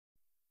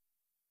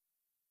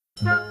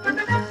All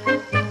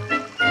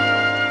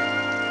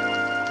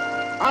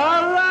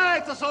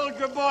right, the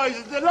soldier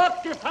boys, the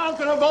lucky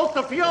fountain of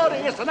Montefiore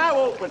is now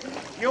open.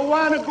 You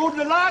want a good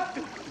luck?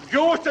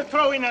 Just to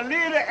throw in a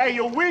little and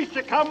your wish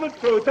to come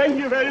true. Thank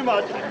you very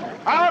much.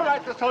 All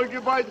right, the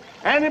soldier boys.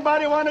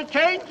 Anybody want to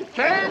change?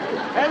 Change?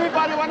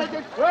 Anybody want to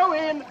just throw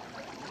in?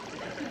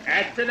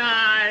 That's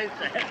nice.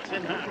 That's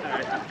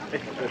nice.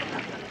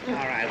 All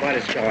right, what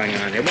is going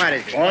on here? What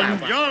is it?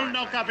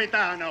 Buongiorno,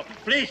 Capitano.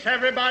 Please,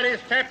 everybody,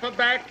 step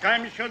back.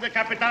 I'm sure the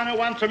Capitano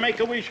wants to make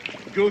a wish.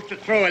 Just to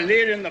throw a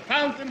lid in the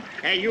fountain,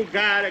 and you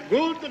got a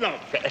good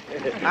luck.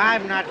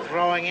 I'm not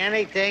throwing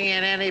anything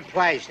in any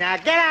place. Now,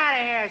 get out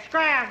of here.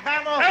 Scram,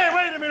 vamos. Hey,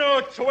 wait a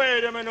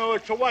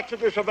minute. What's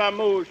this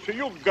vamoose?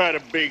 You got a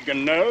big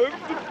nerve.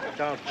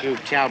 Don't you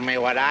tell me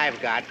what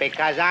I've got,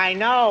 because I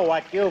know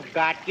what you've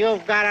got.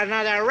 You've got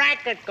another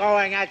racket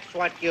going. That's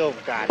what you've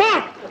got.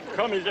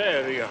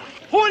 Commissario,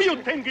 who do you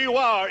think you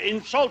are,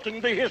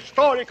 insulting the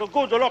historical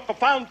good luck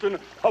fountain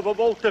of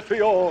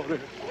Montefiore?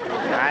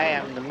 I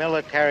am the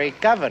military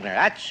governor.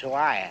 That's who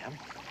I am.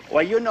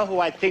 Well, you know who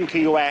I think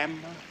you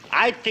am?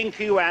 I think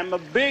you am a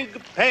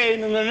big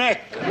pain in the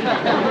neck.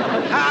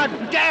 How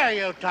dare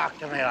you talk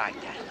to me like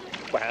that?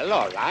 Well,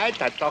 all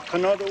right, I talk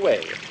another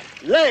way.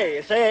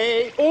 Lei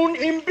sei un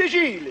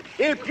imbecille,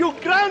 il più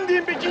grande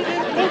imbecille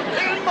in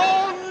tutto il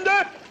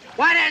mondo.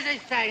 What is he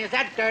saying? Is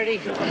that dirty?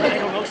 I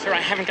don't know, sir. I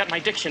haven't got my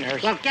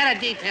dictionary. Well, get a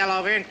detail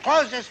over here and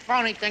close this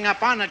phony thing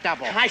up on the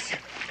double.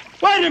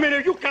 Wait a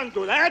minute, you can't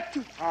do that.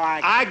 All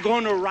right. I'm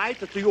gonna write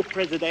to your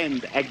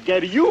president and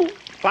get you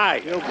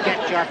fired. You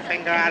get your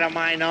finger out of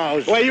my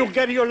nose. Well, you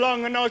get your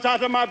long nose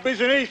out of my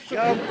business.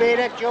 You beat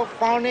it, you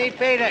phony.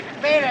 Beat it.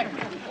 Beat it.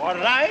 All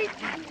right,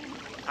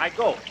 I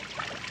go.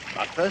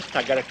 But first,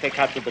 I gotta take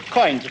out the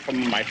coins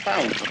from my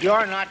fountain.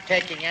 You're not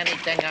taking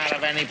anything out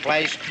of any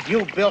place.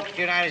 You bilked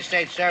United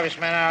States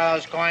servicemen out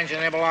of those coins,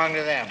 and they belong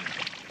to them.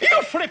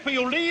 You flip,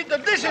 you lead.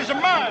 This is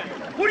mine.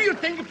 Who do you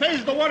think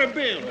pays the water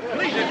bill?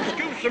 Please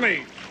excuse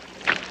me.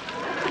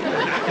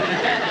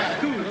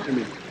 Excuse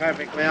me.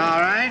 Perfectly all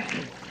right.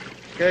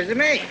 Excuse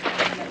me.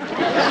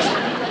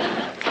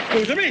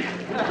 Excuse me.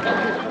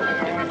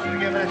 I want you to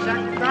give it a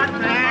second thought,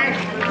 man.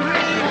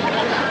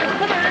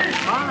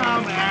 Oh,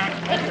 no, man.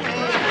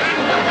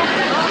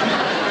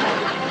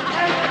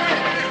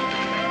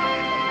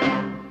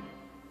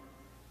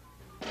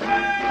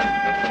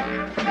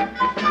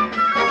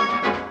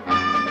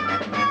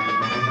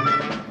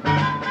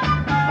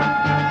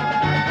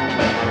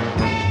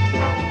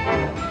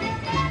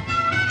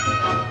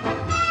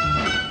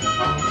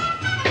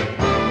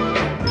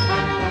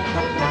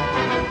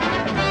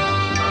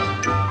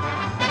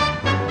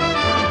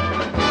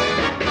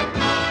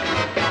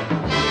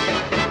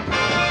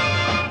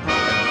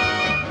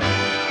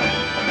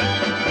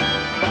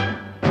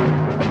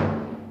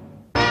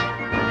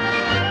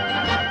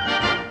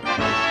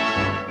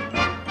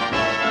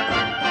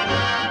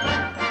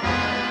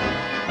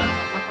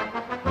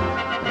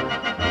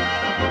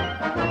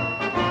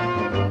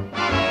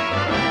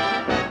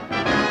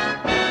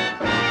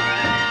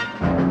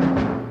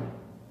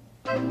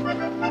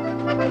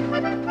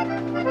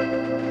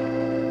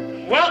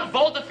 Well,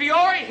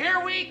 Voltafiore, here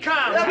we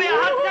come. There'll be a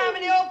hot time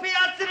in the old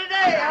piazza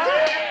today, huh?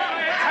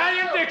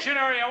 Italian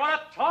dictionary. I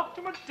want to talk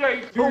to my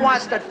date. Who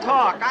wants to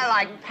talk? I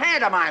like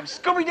pantomime.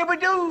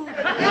 Scooby-Dooby-Doo.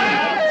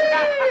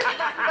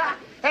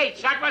 Hey,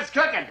 Chuck, what's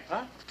cooking?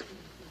 Huh?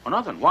 Oh,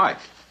 nothing. Why?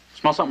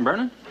 Smell something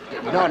burning?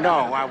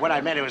 No. What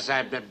I meant was,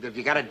 have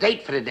you got a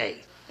date for the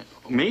day?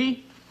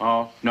 Me?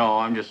 Oh, no,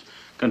 I'm just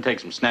gonna take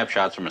some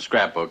snapshots from a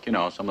scrapbook, you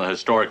know, some of the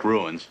historic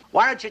ruins.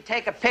 Why don't you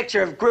take a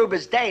picture of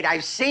Gruber's date?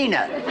 I've seen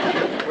her.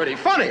 Pretty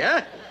funny,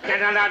 huh?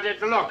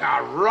 Look,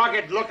 a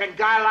rugged-looking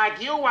guy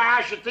like you, why,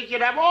 I should think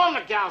you'd have all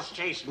the gals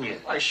chasing you.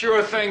 Why,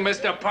 sure thing,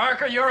 Mr.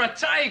 Parker. You're a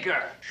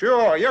tiger.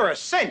 Sure, you're a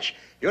cinch.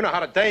 You know how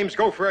the dames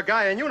go for a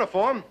guy in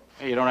uniform.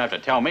 Hey, you don't have to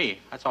tell me.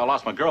 That's how I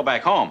lost my girl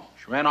back home.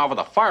 She ran off with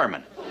a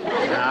fireman.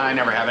 Nah, I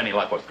never have any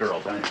luck with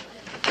girls, huh?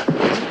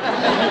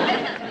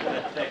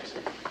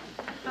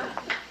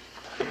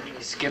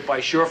 Skip, I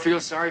sure feel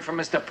sorry for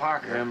Mr.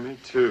 Parker. Yeah, me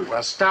too.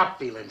 Well, stop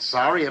feeling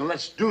sorry and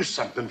let's do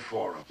something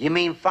for him. You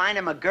mean find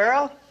him a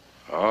girl?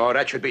 Oh,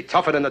 that should be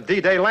tougher than the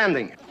D-Day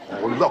landing.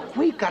 Oh, look,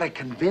 we've got to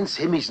convince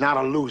him he's not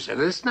a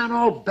loser. It's not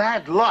all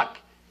bad luck.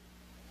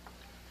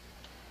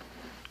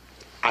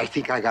 I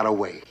think I got a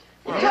way.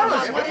 Tell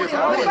us.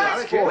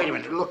 Wait a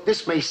minute. Look,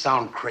 this may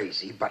sound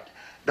crazy, but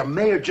the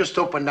mayor just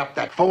opened up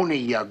that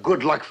phony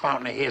good luck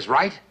fountain of his,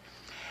 right?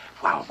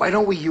 Well, why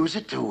don't we use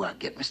it to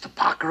get Mr.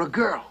 Parker a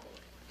girl?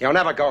 He'll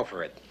never go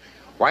for it.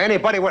 Why,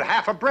 anybody with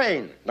half a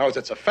brain knows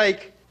it's a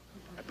fake.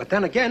 But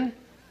then again,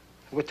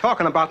 we're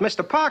talking about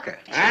Mr. Parker.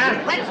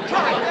 Let's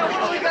try.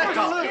 What do we got to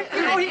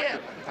do?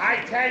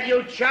 I tell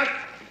you, Chuck,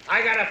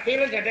 I got a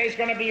feeling today's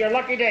gonna be your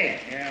lucky day.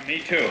 Yeah,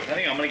 me too. I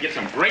think I'm gonna get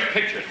some great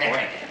pictures for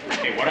it.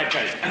 Hey, what'd I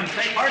tell you?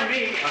 Say, pardon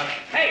me.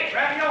 Hey,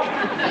 grab me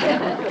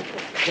over.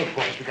 Look,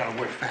 boys, we gotta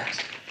work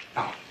fast.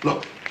 Now,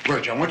 look,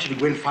 Virgil, I want you to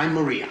go in and find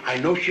Maria. I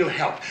know she'll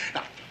help.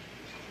 Now,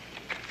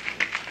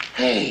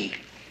 hey.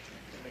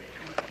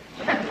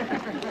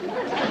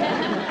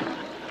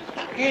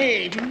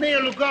 Hey, Mayor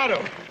Lugato.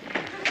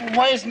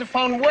 Why isn't the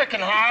fountain working?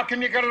 How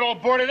come you got it all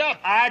boarded up?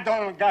 I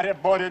don't got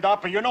it boarded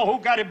up. You know who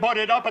got it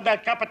boarded up?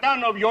 That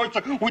Capitano of yours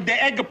with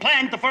the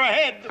eggplant for a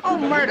head. Oh,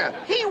 murder.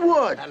 He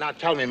would. Now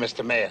tell me,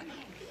 Mr. Mayor,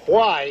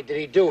 why did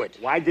he do it?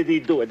 Why did he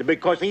do it?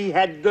 Because he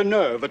had the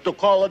nerve to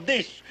call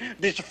this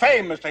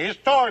famous,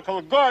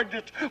 historical,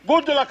 gorgeous,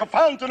 good like a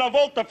fountain of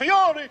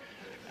Voltafiore,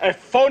 a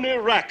phony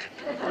racket.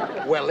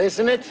 Well,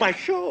 isn't it? Why,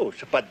 sure,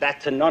 but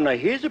that's none of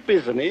his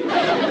business.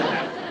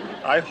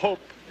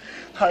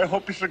 I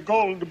hope it's a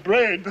gold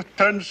braid that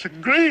turns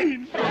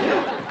green.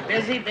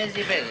 Busy,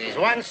 busy, busy. It's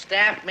one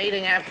staff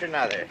meeting after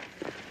another.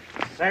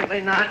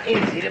 Certainly not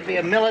easy to be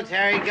a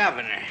military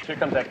governor. Here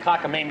comes that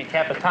cockamamie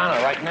Capitano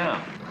right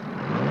now.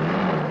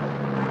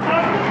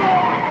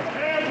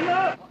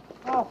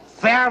 Oh,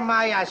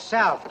 Fairma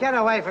yourself. Get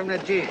away from the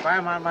Jeep.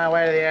 I'm on my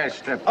way to the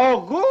airstrip.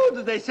 Oh,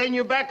 good. They send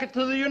you back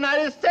to the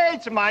United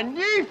States, my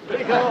niece.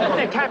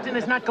 The captain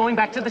is not going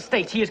back to the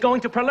States. He is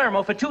going to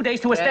Palermo for 2 days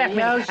to a staff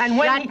meeting. And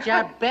when shut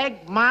your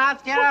big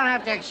mouth. You don't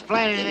have to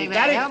explain anything to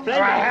him.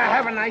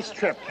 Have a nice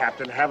trip,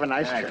 Captain. Have a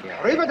nice trip.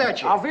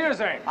 Arrivederci. Auf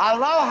Wiedersehen.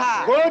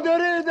 Aloha. Good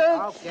riddance.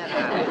 Oh, get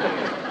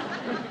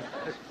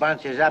out. This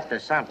bunch is up to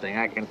something,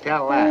 I can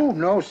tell that. Oh,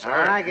 no, sir.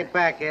 When I get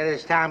back here,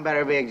 this town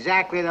better be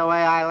exactly the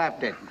way I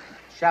left it.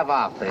 Shove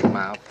off, big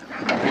mouth.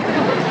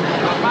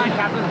 Bye,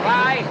 Captain.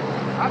 Bye.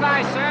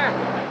 Bye-bye, sir.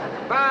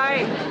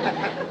 Bye.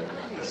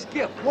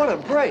 Skip, what a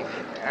break.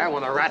 Yeah,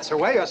 when the rat's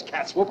away, us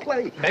cats will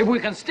play. Maybe we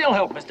can still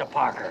help Mr.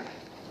 Parker.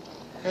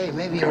 Hey,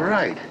 maybe you're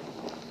right.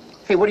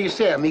 Hey, what do you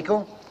say,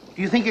 amigo?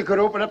 Do you think you could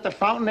open up the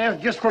fountain there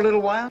just for a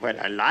little while? Well,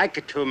 I like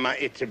it too much.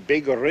 It's a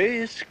big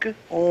risk.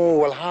 Oh,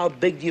 well, how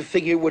big do you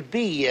figure it would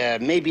be?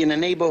 Maybe in the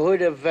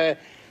neighborhood of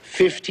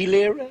 50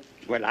 lira?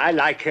 Well, I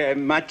like a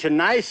much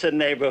nicer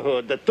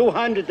neighborhood, the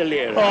 200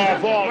 lira.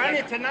 Well,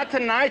 it's not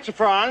nice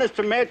for honest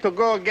man to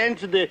go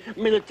against the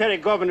military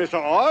governor's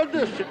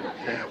orders.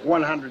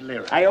 100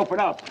 lira. I open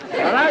up.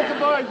 All right, the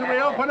boys, we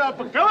open up.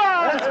 Come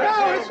on, let's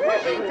go. It's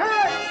fishing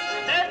time.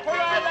 Step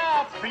right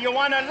up. You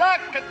want to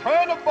luck,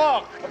 throw the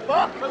book. A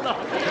book for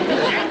luck.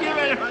 Thank you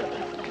very much.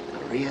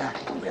 Maria,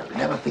 we'll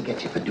never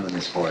forget you for doing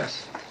this for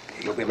us.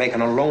 You'll be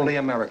making a lonely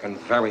American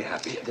very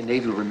happy. The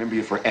Navy will remember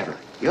you forever.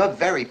 You're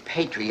very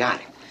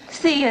patriotic.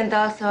 See, and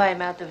also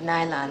I'm out of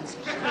nylons.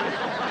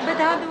 But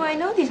how do I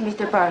know this,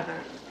 Mr. Parker?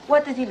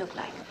 What does he look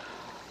like?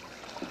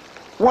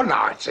 Well,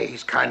 now, I'd say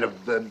he's kind of,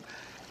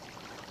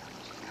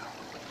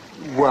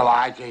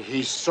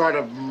 he's sort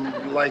of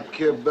like,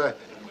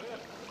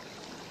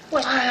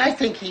 well, I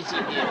think he's...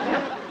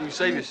 You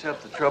save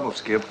yourself the trouble,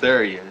 Skip.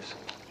 There he is.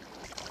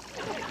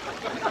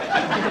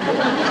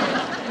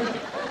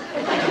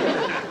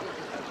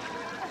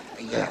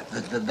 Yeah,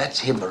 that's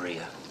him,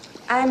 Maria.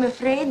 I'm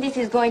afraid this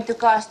is going to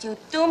cost you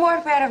 2 more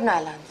pair of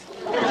nylons.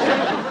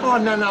 Oh,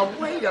 no,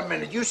 wait a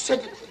minute. You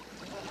said...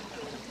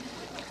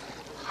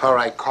 All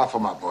right, cough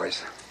them up,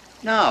 boys.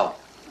 No.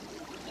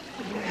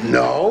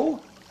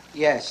 No?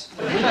 Yes.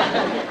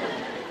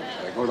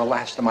 There go the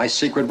last of my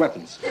secret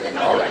weapons.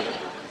 All right.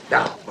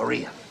 Now,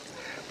 Maria,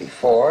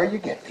 before you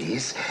get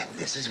these,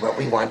 this is what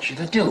we want you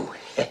to do.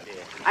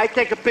 I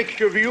take a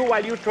picture of you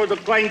while you throw the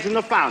coins in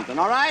the fountain,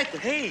 all right?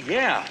 Hey,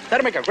 yeah.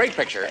 That'll make a great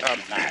picture.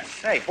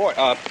 Hey, boy,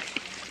 hey,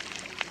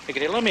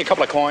 could you lend me a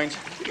couple of coins?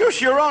 Use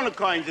your own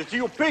coins. It's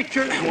your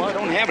picture. Well, I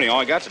don't have any. All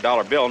I got's a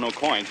dollar bill, no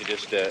coins. You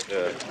just,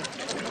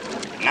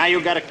 Now you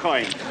got a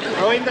coin.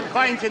 Throw in the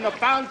coins in the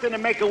fountain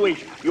and make a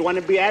wish. You want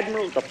to be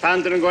admiral? The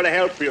fountain is going to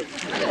help you.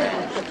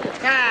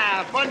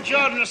 Ah,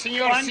 buongiorno,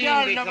 signor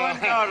Buongiorno,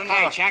 buongiorno.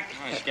 Hey, Chuck.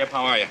 Hi, Skip.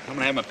 How are you? I'm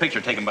gonna have my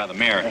picture taken by the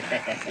mayor.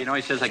 You know,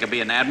 he says I could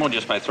be an admiral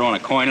just by throwing a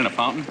coin in a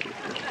fountain.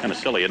 Kind of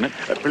silly, isn't it?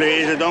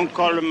 Please, don't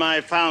call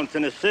my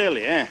fountain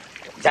silly, eh?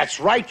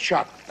 That's right,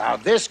 Chuck. Now,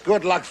 this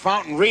good luck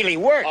fountain really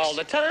works. All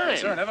the time.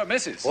 Sure, never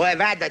misses. Well,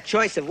 if I had the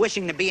choice of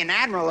wishing to be an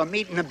admiral or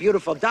meeting a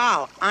beautiful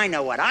doll, I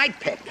know what I'd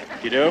pick.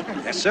 You do?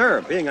 Yes,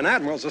 sir. Being an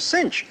admiral's a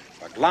cinch.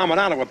 But glomming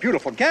onto a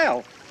beautiful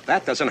gal,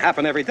 that doesn't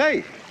happen every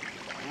day.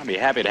 I'd be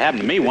happy to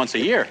happen to me once a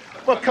year.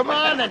 Well, come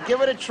on and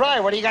give it a try.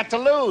 What do you got to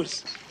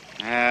lose?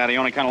 The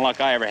only kind of luck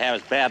I ever have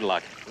is bad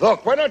luck.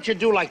 Look, why don't you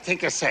do like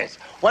Tinker says?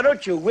 Why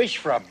don't you wish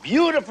for a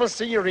beautiful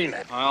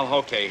signorina? Well,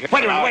 okay.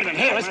 Wait a minute.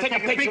 Here, let's take a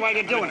picture while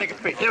you're doing it.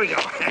 Here we go.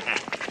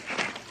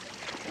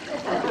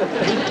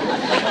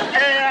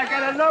 Hey, I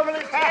got a lovely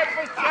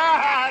paper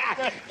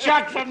shot.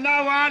 Chuck, from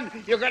now on,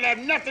 you're going to have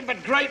nothing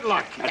but great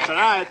luck. That's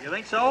right. You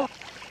think so?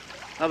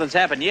 Nothing's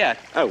happened yet.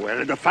 Oh,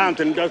 well, the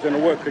fountain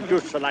doesn't work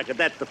just like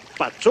that, the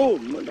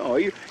patsoon. No,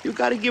 you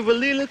got to give a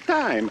little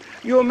time.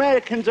 You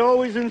Americans are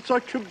always in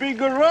such a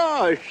big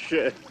rush.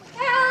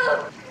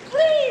 Help!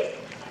 Please!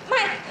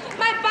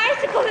 My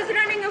bicycle is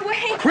running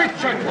away. Quick,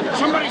 Chuck.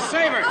 Somebody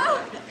save her.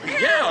 Oh,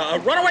 Yeah, a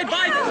runaway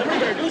bike. Somebody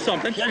better do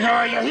something.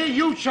 Here,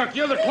 you, Chuck.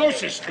 You're the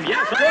closest.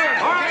 Yeah, sure.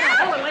 All right,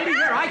 hold it, lady.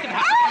 Here, I can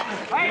help.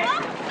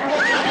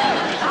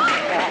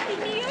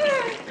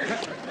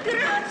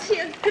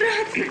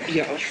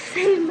 Grazie.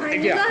 Save my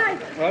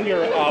life. Well,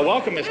 you're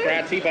welcome, Miss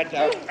Grazzi, but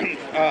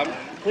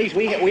please,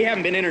 we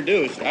haven't been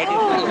introduced. I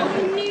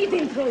need to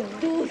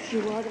introduce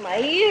you. Are my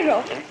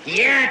hero.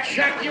 Yeah,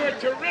 Chuck, you were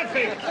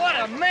terrific. What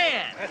a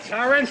man! That's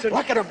our incident.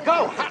 Look at him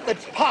go.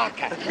 Let's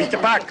Parker.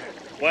 Mr. Parker,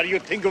 what do you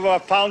think of our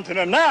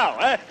fountain now,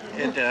 eh?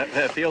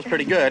 It feels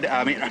pretty good.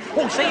 I mean,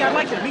 oh, say, I'd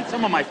like to meet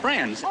some of my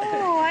friends.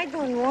 Oh, I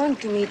don't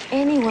want to meet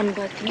anyone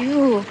but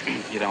you.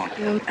 You don't?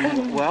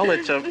 Well,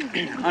 it's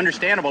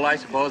understandable, I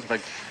suppose, if a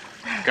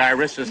guy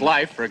risks his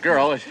life for a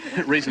girl. It's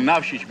reason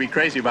enough she should be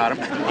crazy about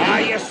him. Ah,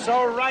 you're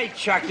so right,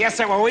 Chuck. Yes,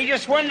 sir. Well, we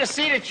just wanted to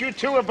see that you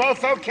two are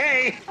both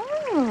okay.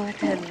 Oh,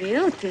 what a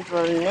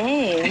beautiful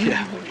name.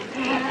 Yeah.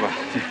 Well,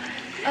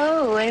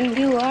 Oh, and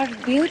you are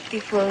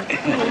beautiful.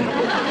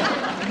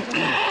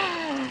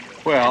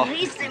 well,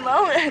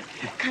 Carissimo.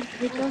 Can't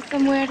we go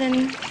somewhere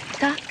and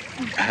talk?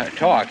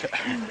 Talk.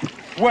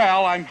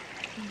 Well, I'm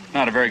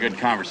not a very good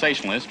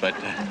conversationalist, but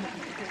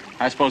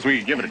I suppose we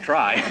could give it a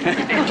try.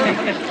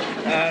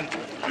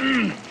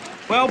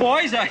 Well,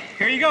 boys,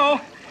 here you go.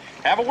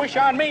 Have a wish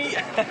on me.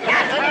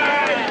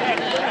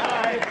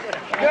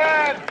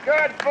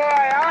 Good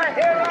boy. Our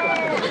hero.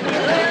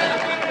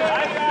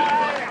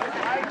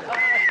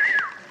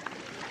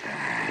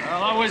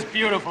 Well, that was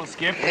beautiful,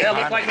 Skip. Yeah,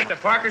 looks like Mr.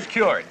 Parker's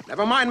cured.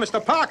 Never mind,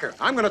 Mr. Parker.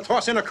 I'm going to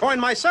toss in a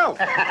coin myself.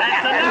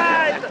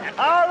 Tonight.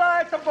 All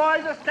right, the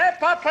boys,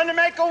 step up and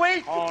make a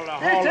wish.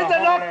 This is the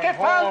lucky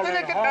fountain.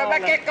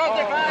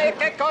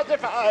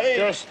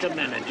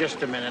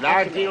 Just a minute.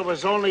 Our deal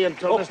was only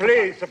until... Oh,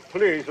 please,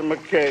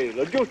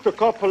 McHale. Just a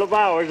couple of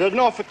hours,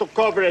 enough to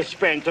cover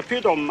expense, if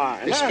you don't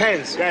mind.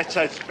 Expense? That's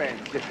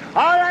expense.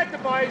 All right, the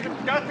boys,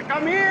 just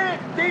come here.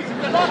 This is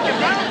the lucky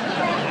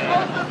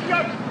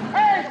fountain.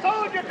 Hey,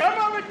 soldier, come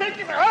over and take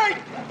it. Hey!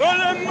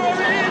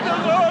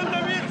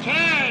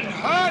 Ten,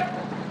 hut!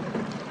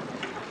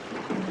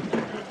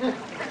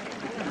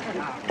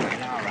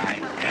 All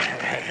right.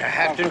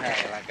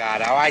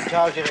 Legato, I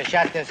told you to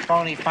shut this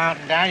phony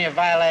fountain down. You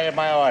violated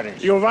my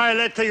orders. You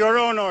violated your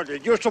own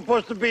orders. You're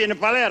supposed to be in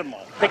Palermo.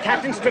 The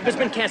captain's trip has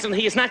been canceled.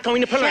 He is not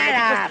going to Palermo. Shut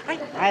up!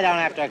 I don't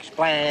have to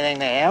explain anything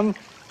to him.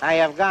 I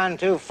have gone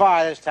too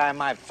far this time,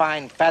 my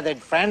fine feathered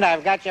friend.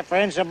 I've got you for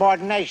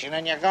insubordination,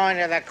 and you're going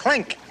to the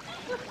clink.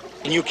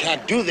 And you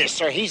can't do this,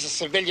 sir. He's a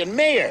civilian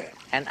mayor.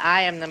 And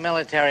I am the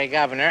military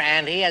governor,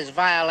 and he has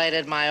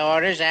violated my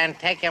orders, and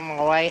take him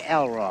away,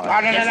 Elroy.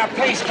 No,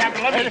 please,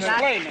 Captain, let me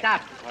explain.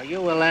 Stop, or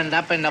you will end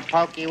up in the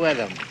pokey with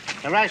him.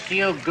 The rest of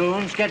you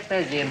goons, get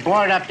busy and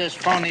board up this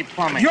phony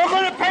plumbing. You're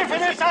going to pay for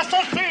this,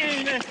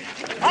 assassin!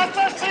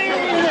 Assassin!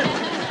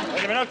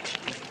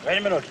 Wait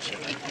a minute.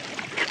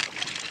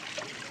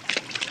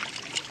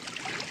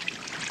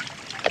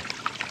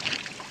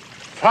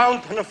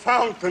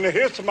 Fountain,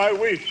 here's my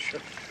wish.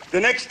 The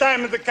next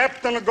time the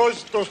captain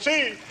goes to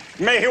sea,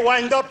 may he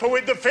wind up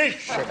with the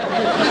fish. Go.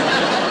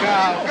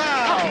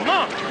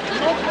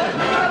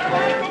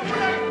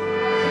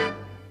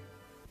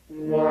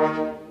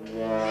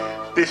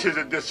 This is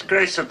a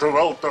disgrace to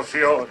Walter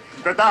Fiore.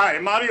 That I,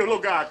 Mario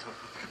Lugato,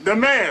 the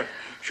mayor,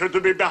 should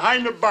be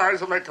behind the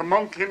bars like a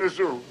monkey in a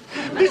zoo.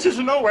 This is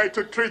no way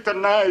to treat a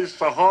nice,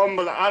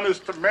 humble,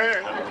 honest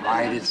mayor.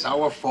 Right, it's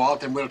our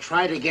fault, and we'll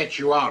try to get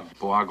you out.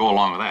 Boy, I'll go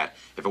along with that.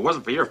 If it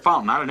wasn't for your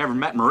fountain, I'd have never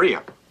met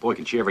Maria. Boy,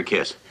 can she ever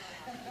kiss.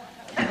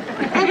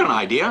 I got an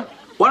idea.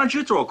 Why don't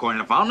you throw a coin in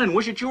the fountain and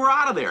wish that you were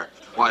out of there?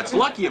 Well, it's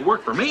lucky it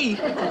worked for me.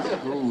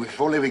 Ooh, if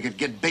only we could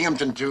get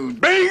Binghamton to...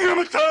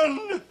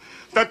 Binghamton!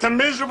 That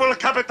miserable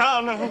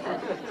Capitano.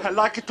 I'd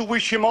like to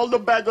wish him all the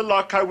bad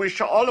luck I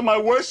wish all of my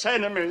worst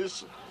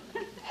enemies.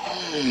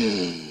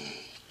 Hey,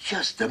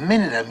 just a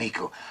minute,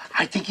 amigo.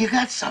 I think you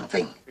got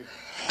something.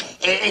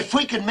 If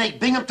we could make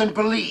Binghamton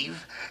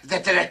believe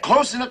that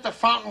closing up the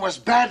fountain was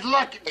bad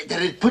luck,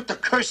 that it put the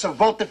curse of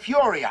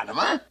Voltafiore on him,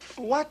 huh?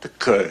 What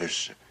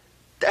curse?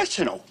 That's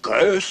no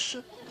curse.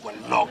 Well,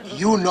 look,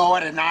 you know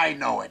it and I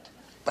know it,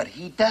 but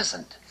he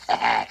doesn't.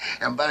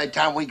 And by the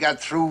time we got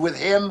through with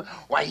him,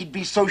 why, he'd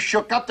be so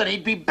shook up that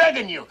he'd be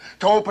begging you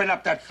to open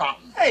up that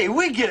fountain. Hey,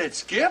 we get it,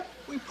 Skip.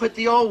 We put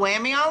the old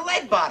whammy on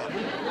leg bottom.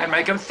 And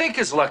make him think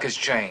his luck has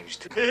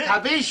changed.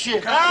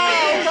 Capisce?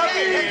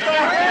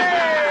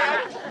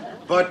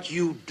 But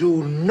you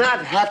do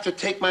not have to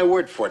take my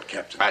word for it,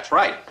 Captain. That's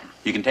right.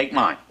 You can take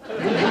mine. I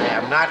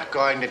am not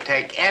going to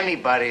take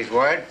anybody's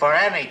word for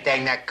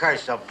anything that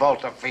curse of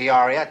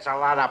Voltafiore. That's a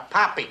lot of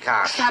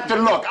poppycock.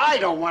 Captain, look, I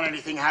don't want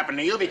anything happen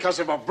to you because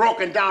of a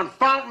broken-down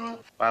fountain.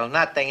 Well,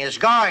 nothing is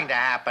going to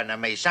happen to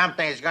me.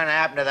 Something is going to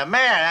happen to the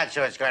mayor. That's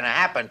who it's going to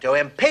happen to.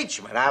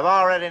 Impeachment. I've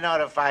already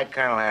notified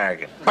Colonel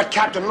Harrigan. But,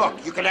 Captain,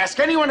 look, you can ask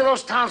any one of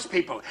those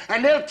townspeople,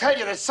 and they'll tell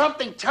you that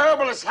something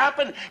terrible has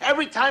happened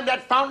every time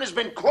that fountain has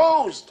been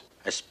closed.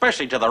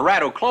 Especially to the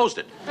rat who closed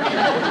it.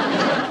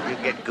 You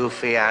get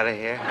Goofy out of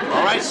here.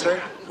 All right, sir.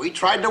 We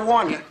tried to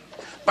warn you.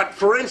 But,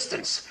 for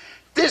instance,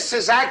 this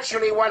is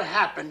actually what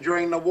happened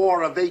during the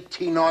War of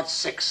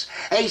 1806.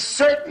 A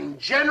certain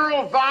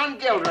General von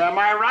Gilder, am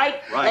I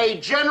right? Right.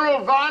 A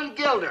General von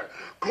Gilder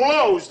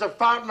closed the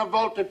Fountain of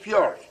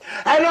Voltafiore.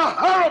 And a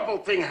horrible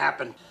thing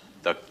happened.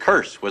 The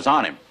curse was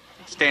on him.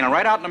 Standing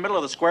right out in the middle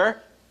of the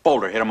square,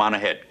 boulder hit him on the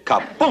head.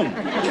 Kaboom!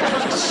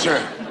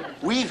 Sir,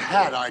 we've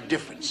had our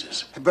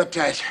differences, but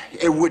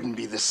it wouldn't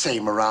be the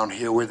same around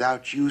here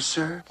without you,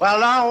 sir. Well,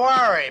 don't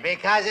worry,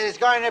 because it's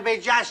going to be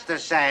just the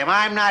same.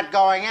 I'm not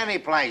going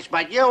anyplace,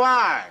 but you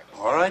are.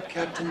 All right,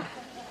 Captain.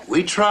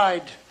 We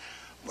tried,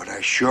 but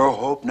I sure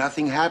hope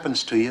nothing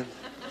happens to you.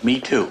 Me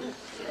too.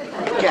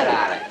 Get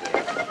out of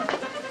here.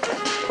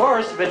 Of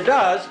course, if it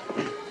does,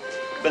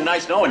 it's been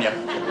nice knowing you.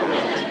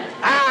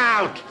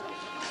 Out!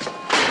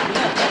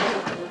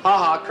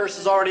 Ha-ha, curse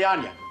is already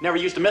on you. Never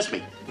used to miss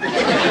me.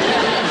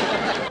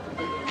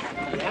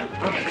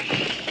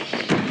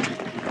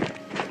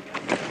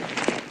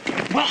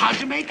 Well, how'd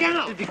you make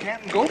out? Did the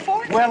captain go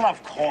for it? Well,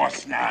 of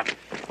course not.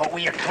 But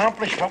we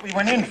accomplished what we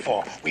went in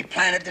for. We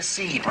planted the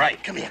seed.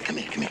 Right. Come here.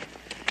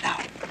 Now,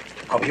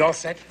 are we all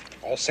set?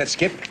 All set,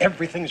 Skip.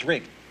 Everything's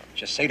rigged.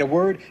 Just say the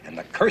word, and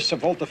the curse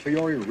of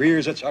Voltafiore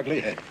rears its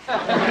ugly head.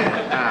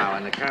 Now,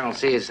 when the colonel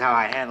sees how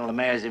I handle the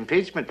mayor's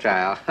impeachment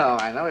trial, oh,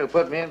 I know he'll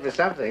put me in for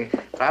something.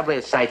 Probably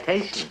a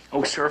citation.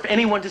 Oh, sir, if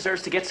anyone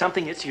deserves to get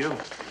something, it's you.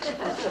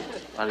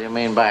 What do you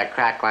mean by a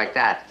crack like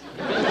that?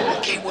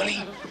 Okay,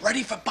 Willie,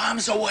 ready for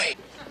bombs away.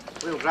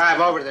 We'll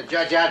drive over to the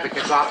judge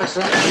advocate's office.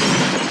 Oh,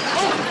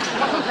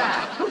 what was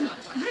that?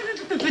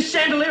 The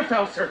chandelier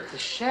fell, sir. The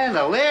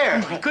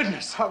chandelier? Oh, my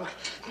goodness. Well,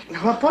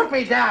 put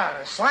me down.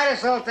 The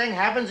slightest little thing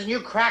happens and you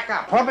crack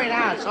up. Put me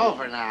down. It's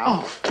over now.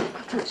 Oh,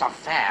 it's so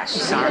fast.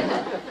 Sorry.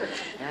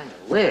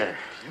 Chandelier.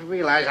 You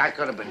realize I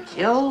could have been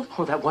killed?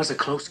 Oh, that was a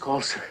close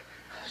call, sir.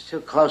 It's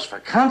too close for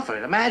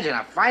comfort. Imagine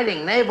a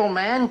fighting naval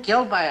man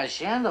killed by a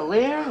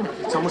chandelier.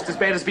 It's almost as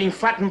bad as being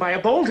flattened by a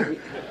boulder.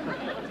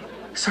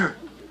 Sir,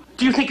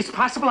 do you think it's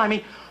possible? I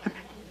mean,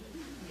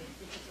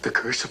 the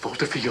curse of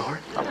Voltafiore?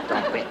 Oh,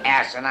 don't be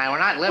asinine. We're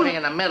not living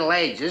in the Middle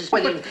Ages.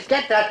 Well, you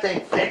get that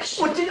thing fixed.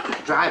 What did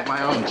Drive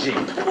my own Jeep.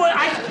 Well,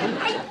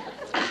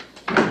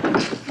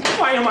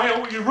 why am I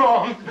always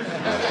wrong?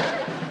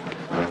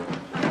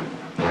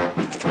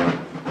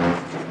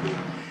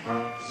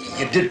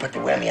 You did put the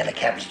whammy on the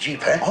captain's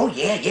Jeep, huh? Oh,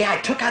 yeah, I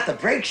took out the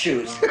brake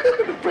shoes.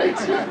 Brake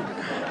shoes?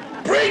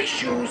 Brake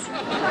shoes?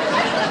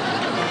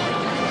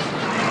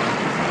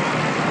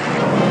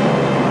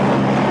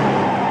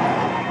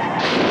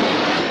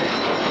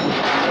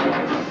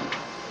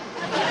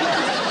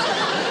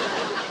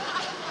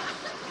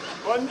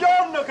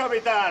 Buongiorno,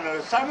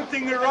 Capitano.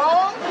 Something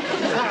wrong?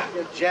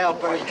 You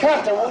jailbird.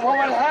 Captain,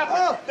 what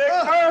happened? The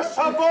curse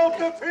of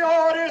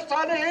Voltafiore is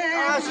on him.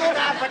 Oh,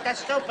 stop with the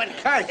stupid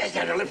curse.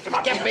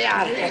 Get me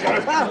out of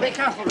here. Oh, be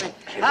careful of me.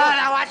 Oh,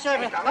 now watch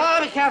everything.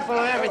 Oh, be careful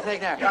of everything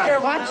there.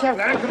 Watch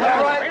everything.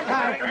 All right.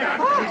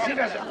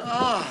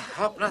 Oh,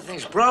 hope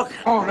nothing's broken.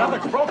 Oh,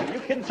 nothing's broken. You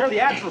kidding, sir?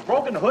 The axle's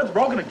broken, the hood's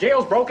broken, the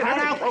jail's broken. I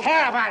don't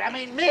care about it. I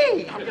mean,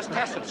 me. I'm just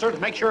testing, sir, to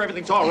make sure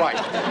everything's all right.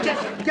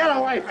 Just get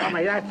away from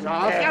me, that's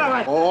all. Get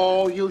away.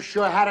 Oh, you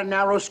sure had a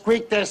narrow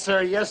squeak there,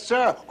 sir. Yes,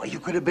 sir. Well, you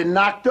could have been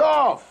knocked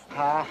off.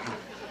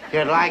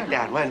 You'd like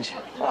that, wouldn't you?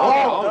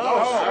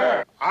 Oh,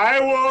 sir. I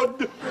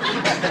would.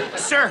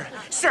 Sir,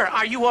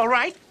 are you all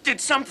right? Did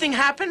something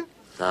happen?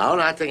 No,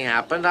 nothing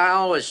happened. I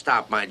always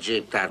stop my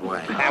Jeep that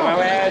way.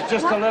 Well, it's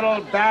just a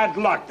little bad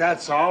luck,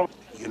 that's all.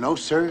 You know,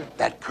 sir,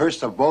 that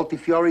curse of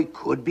Voltafiore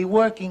could be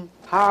working.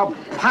 Oh,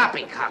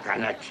 poppycock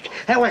on it.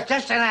 It was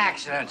just an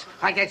accident,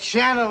 like a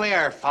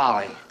chandelier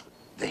falling.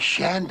 The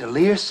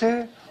chandelier,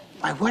 sir?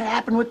 Why, what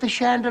happened with the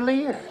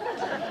chandelier?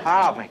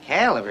 Oh,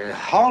 McHale, the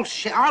whole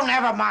shit. Oh,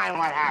 never mind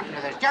what happened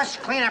to this.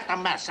 Just clean up the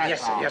mess,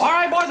 that's all. All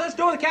right, boys, let's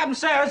do what the captain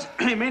says.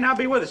 He may not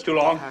be with us too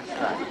long.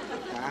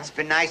 It's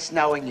been nice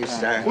knowing you,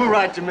 sir. We'll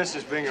ride to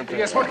Mrs. Binghamton.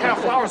 Yes, what kind of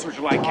flowers would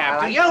you like,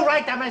 Captain? You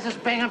right to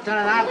Mrs. Binghamton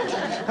and I'll...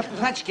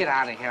 Let's get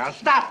out of here. I'll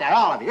stop that,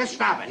 all of you. Just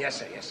stop it. Yes,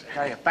 sir, yes, sir.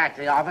 Hurry back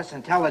to the office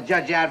and tell the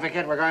judge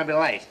advocate we're going to be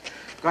late.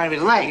 Going to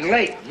be late.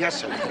 Late. Yes,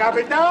 sir.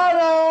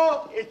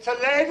 Capitano, it's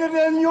later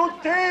than you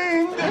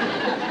think.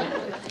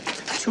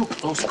 2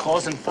 close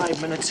calls in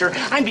 5 minutes, sir.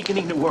 I'm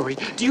beginning to worry.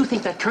 Do you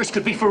think that curse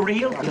could be for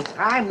real?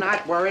 I'm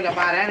not worried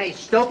about any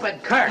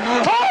stupid curse.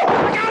 Oh!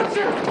 Look out,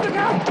 sir! Look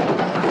out!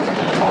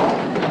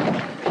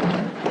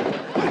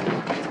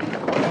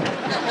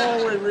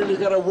 Oh, we really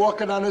got to walk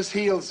it on his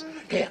heels.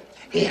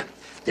 Here.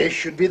 This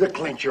should be the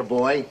clincher,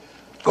 boy.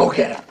 Go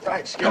get him.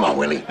 Right, come on,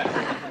 Willie.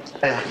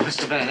 Must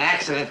have been an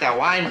accident, that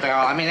wine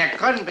barrel. I mean, there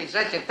couldn't be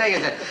such a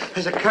thing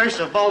as a curse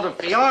of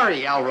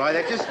Voltafiore, Elroy.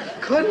 There just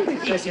couldn't be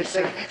such a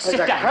thing as Sit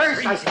a down,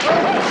 curse. please.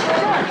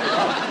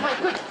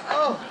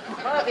 Oh,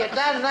 what have you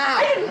done now?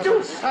 I didn't do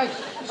it.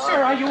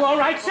 Sir, are you all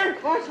right, sir?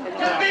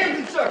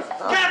 Sir.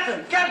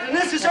 Captain,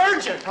 this is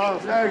urgent. Oh,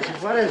 urgent.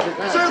 What is it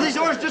now? Sir, these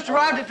orders just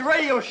arrived at the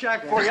radio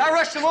shack for you. I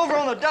rushed them over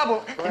on the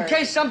double in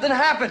case something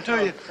happened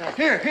to you.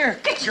 Here.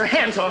 Get your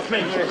hands off me.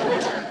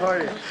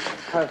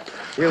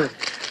 You...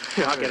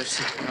 Here, I'll get it,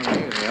 sir.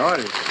 The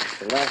orders.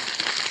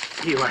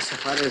 Here you are, sir.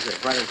 What is it?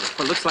 Well,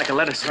 it looks like a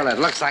letter, sir. Well, it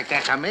looks like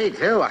that to me,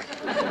 too.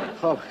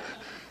 Oh,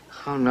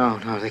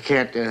 no, they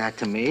can't do that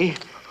to me.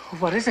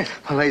 What is it?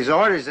 Well, these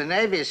orders, the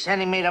Navy is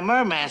sending me to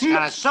Murmansk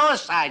on a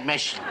suicide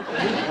mission.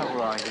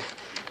 Elroy,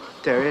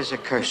 There is a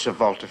curse of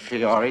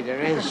Voltafiore,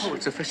 there is. Oh,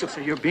 it's official,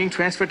 sir. You're being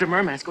transferred to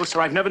Murmansk. Oh, sir,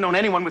 I've never known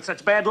anyone with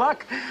such bad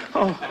luck.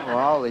 Oh. Well,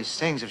 all these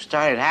things have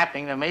started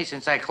happening to me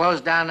since I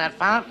closed down that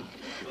fountain.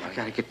 I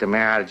gotta get the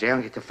mayor out of jail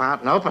and get the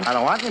fountain open. I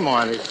don't want any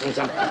more of these things.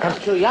 I'm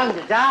too young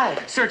to die.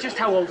 Sir, just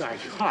how old are you?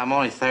 Oh, I'm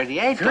only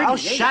 38. 38? Oh,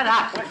 shut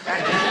up.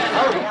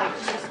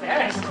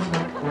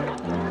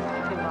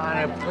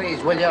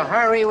 Please, will you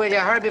hurry? Will you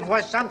hurry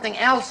before something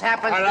else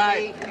happens to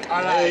me?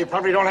 All right. You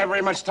probably don't have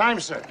very much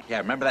time, sir. Yeah,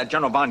 remember that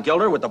General Von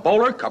Gilder with the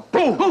bowler?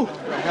 Kaboom!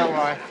 The hell,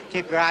 Roy.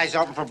 Keep your eyes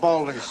open for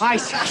boulders. I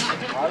see.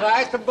 All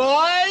right, the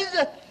boys.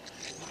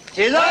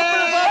 She's open.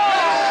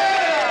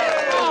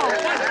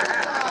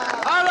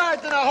 All right,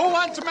 then. Who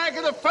wants to make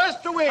it the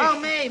first to win? Oh,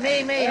 me.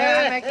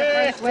 I'll make the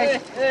first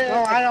wish.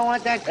 Oh, I don't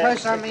want that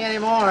curse on me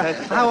anymore.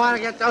 I want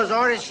to get those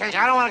orders changed.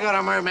 I don't want to go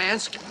to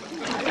Murmansk.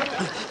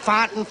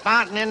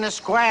 Fountain in the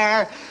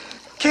square.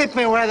 Keep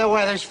me where the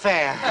weather's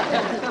fair.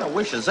 What kind of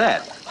wish is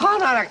that? I'm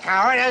not a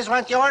coward. I just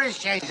want the orders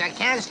changed. I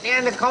can't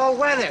stand the cold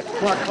weather.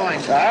 What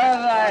coins? All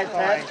right,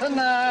 that's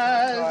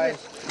nice.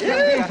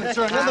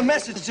 Sir, another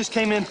message just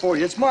came in for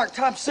you. It's marked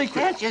top secret.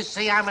 Can't you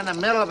see I'm in the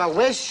middle of a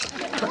wish?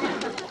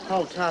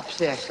 Oh, top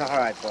six. All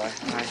right, boy.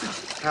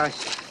 All right.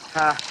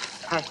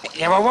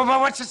 Yeah, well,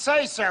 what's it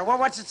say, sir?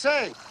 What's it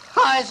say?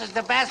 Oh, this is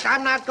the best.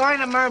 I'm not going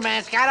to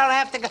Murmansk. I don't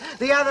have to go.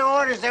 The other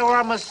orders, they were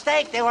a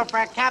mistake. They were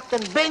for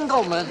Captain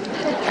Bingelman.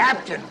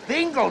 Captain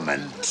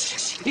Bingelman?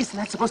 Isn't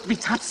that supposed to be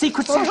top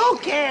secret, sir? Well, who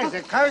cares?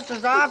 The curse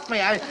is off me.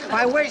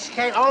 My wish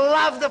came. Oh,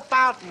 love the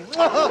fountain.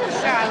 Oh,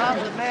 sure, I love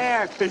the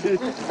mayor.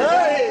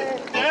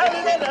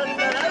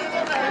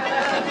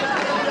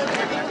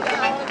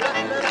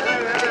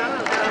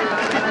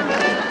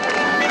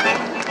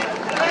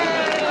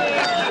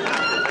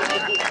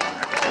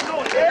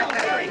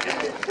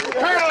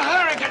 Colonel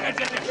Harrigan!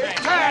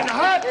 Turn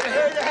hot!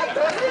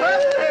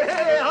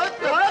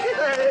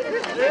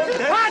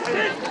 What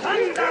is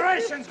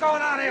thunderation's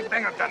going on here,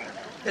 Binghamton?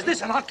 Is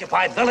this an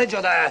occupied village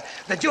or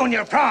the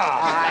junior prom?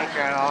 Hi,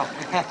 Colonel.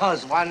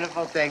 Those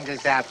wonderful things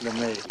just happened to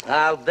me.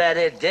 I'll bet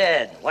it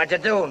did. What'd you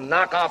do,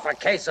 knock off a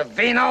case of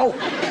vino?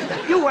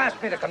 You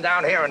asked me to come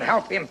down here and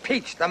help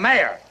impeach the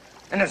mayor.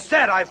 And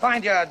instead, I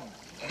find you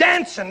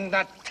dancing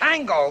the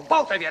tango,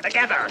 both of you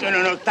together.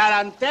 No,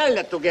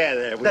 tarantella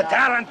together. The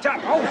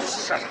tarantella. Oh,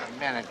 shut up. A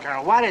minute,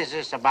 Colonel. What is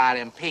this about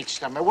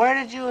impeached? I mean, where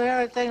did you hear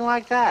a thing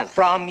like that?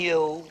 From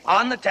you,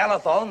 on the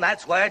telephone.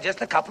 That's where,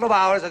 just a couple of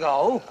hours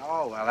ago.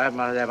 Oh, well, that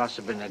must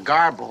have been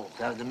garbled.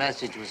 The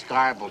message was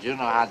garbled. You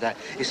know how that...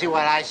 You see,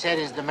 what I said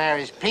is the mayor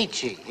is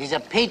peachy. He's a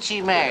peachy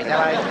mayor. Is that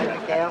what I said,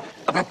 McHale?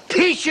 The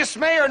peachiest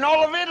mayor in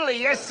all of Italy,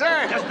 yes,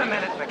 sir. Just a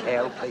minute,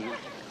 McHale, please.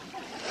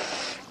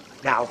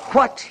 Now,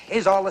 what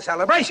is all the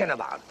celebration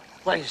about?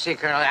 Well, you see,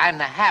 Colonel, I'm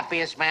the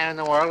happiest man in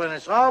the world, and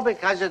it's all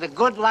because of the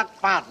good luck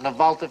fountain of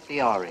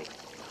Voltafiore.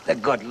 The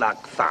good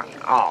luck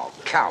fountain? Oh,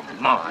 come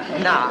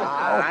on. No,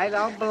 I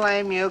don't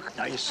blame you.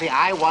 No, you see,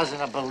 I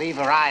wasn't a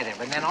believer either,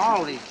 but then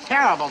all these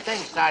terrible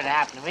things started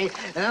happening to me,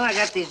 and then I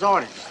got these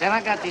orders. Then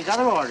I got these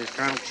other orders,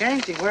 Colonel.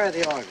 Changing, where are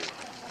the orders?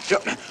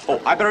 Sure. Oh,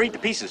 I better eat the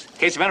pieces in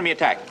case of enemy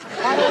attack.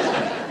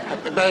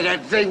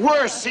 But they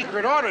were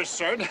secret orders,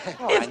 sir.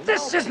 If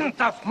this isn't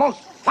the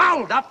most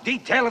fouled-up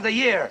detail of the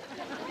year,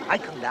 I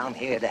come down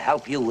here to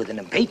help you with an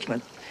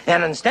impeachment,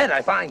 and instead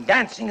I find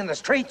dancing in the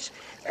streets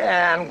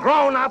and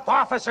grown-up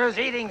officers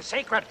eating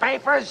secret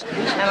papers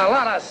and a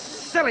lot of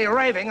silly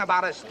raving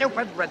about a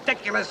stupid,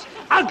 ridiculous,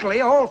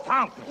 ugly old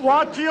fountain.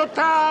 Watch your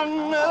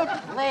tongue.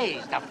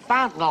 Please, the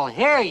fountain will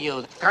hear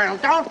you. Colonel,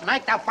 don't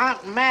make the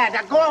fountain mad.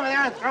 Now, go over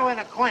there and throw in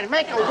a coin.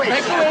 Make a wish.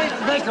 Make a wish.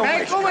 Make a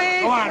wish.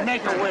 Go on,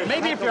 make a wish.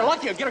 Maybe if you're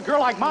lucky, you'll get a girl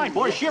like mine.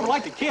 Boy, she ever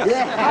like to kiss.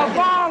 Of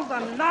all the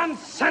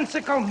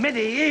nonsensical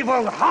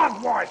medieval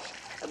hogwash,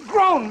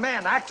 grown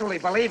men actually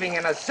believing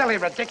in a silly,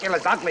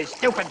 ridiculous, ugly,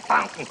 stupid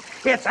fountain.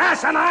 It's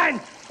asinine,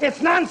 it's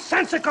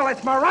nonsensical,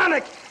 it's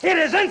moronic, it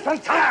is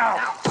infantile.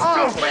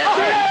 Stupid.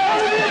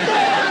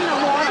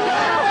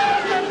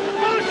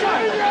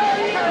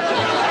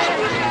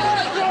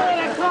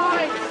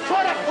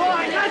 Put a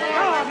coin, let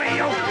go of me,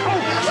 you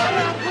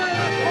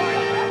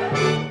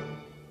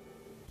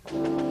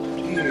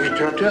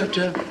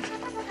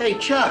Hey,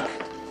 Chuck,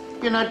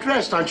 you're not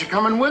dressed. Aren't you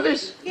coming with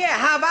us? Yeah,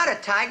 how about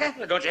it, Tiger?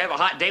 Don't you have a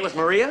hot date with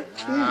Maria?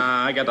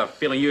 I got the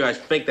feeling you guys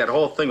faked that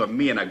whole thing with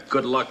me and a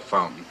good luck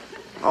fountain.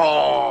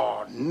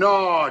 Oh,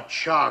 no,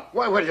 Chuck.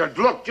 Why would you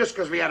look? Just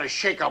because we had a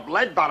shake-up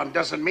lead bottom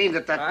doesn't mean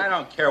that... I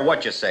don't care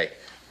what you say.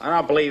 I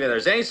don't believe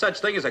there's any such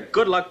thing as a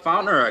good luck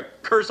fountain or a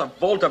curse of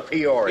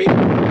Voltafiore.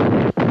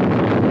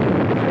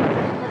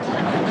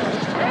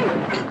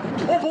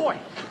 Oh, boy.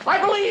 I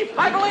believe.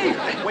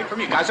 Wait for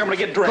me, guys. I'm going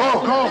to get dressed.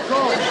 Go.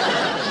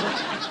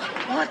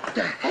 What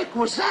the heck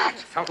was that?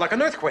 Felt like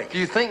an earthquake. Do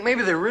you think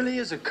maybe there really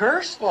is a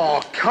curse?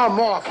 Oh, come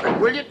off it,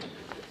 will you?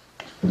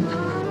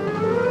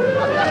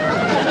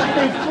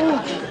 Hey,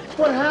 Fools,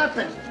 what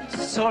happened?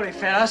 Sorry,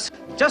 fellas.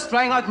 Just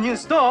trying out new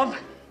stove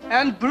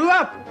and blew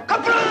up.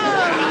 Kapra!